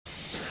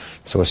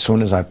So as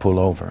soon as I pull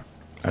over,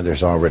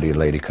 there's already a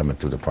lady coming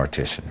through the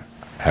partition.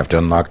 I have to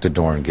unlock the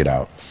door and get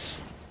out.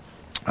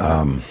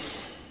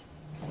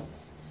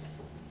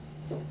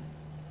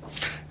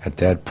 At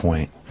that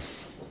point,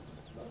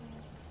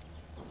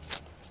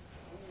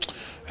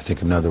 I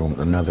think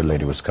another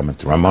lady was coming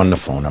through. I'm on the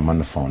phone.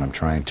 I'm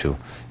trying to,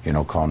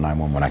 call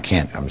 911. I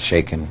can't. I'm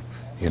shaking,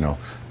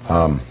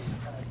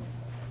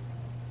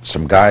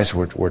 Some guys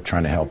were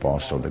trying to help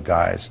also.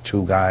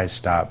 Two guys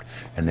stopped,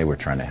 and they were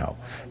trying to help.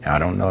 Now, I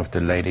don't know if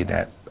the lady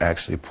that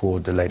actually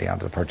pulled the lady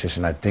out of the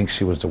partition, I think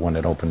she was the one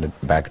that opened the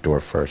back door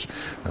first.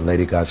 The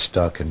lady got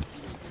stuck, and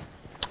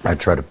I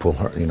tried to pull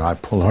her. I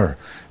pull her,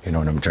 and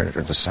I'm trying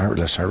to say,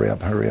 let's hurry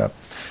up.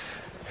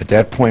 At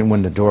that point,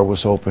 when the door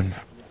was open,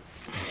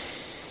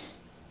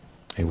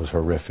 it was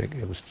horrific.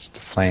 The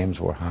flames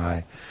were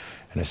high,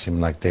 and it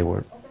seemed like they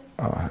were,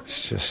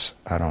 it's just,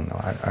 I don't know.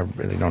 I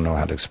really don't know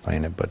how to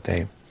explain it, but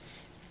the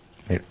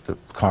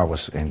car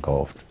was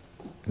engulfed,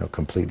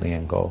 completely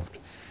engulfed.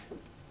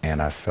 And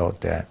I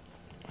felt that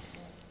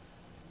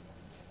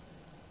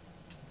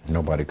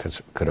nobody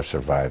could have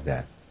survived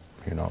that.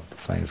 The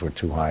flames were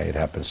too high. It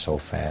happened so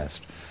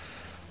fast.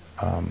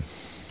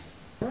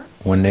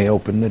 When they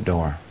opened the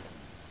door,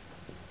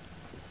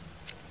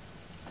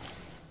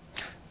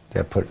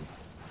 that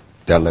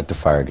let the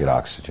fire get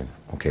oxygen.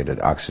 Okay,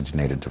 that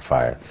oxygenated the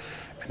fire,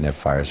 and that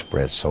fire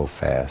spread so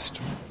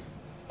fast.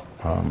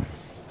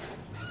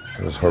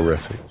 It was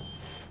horrific.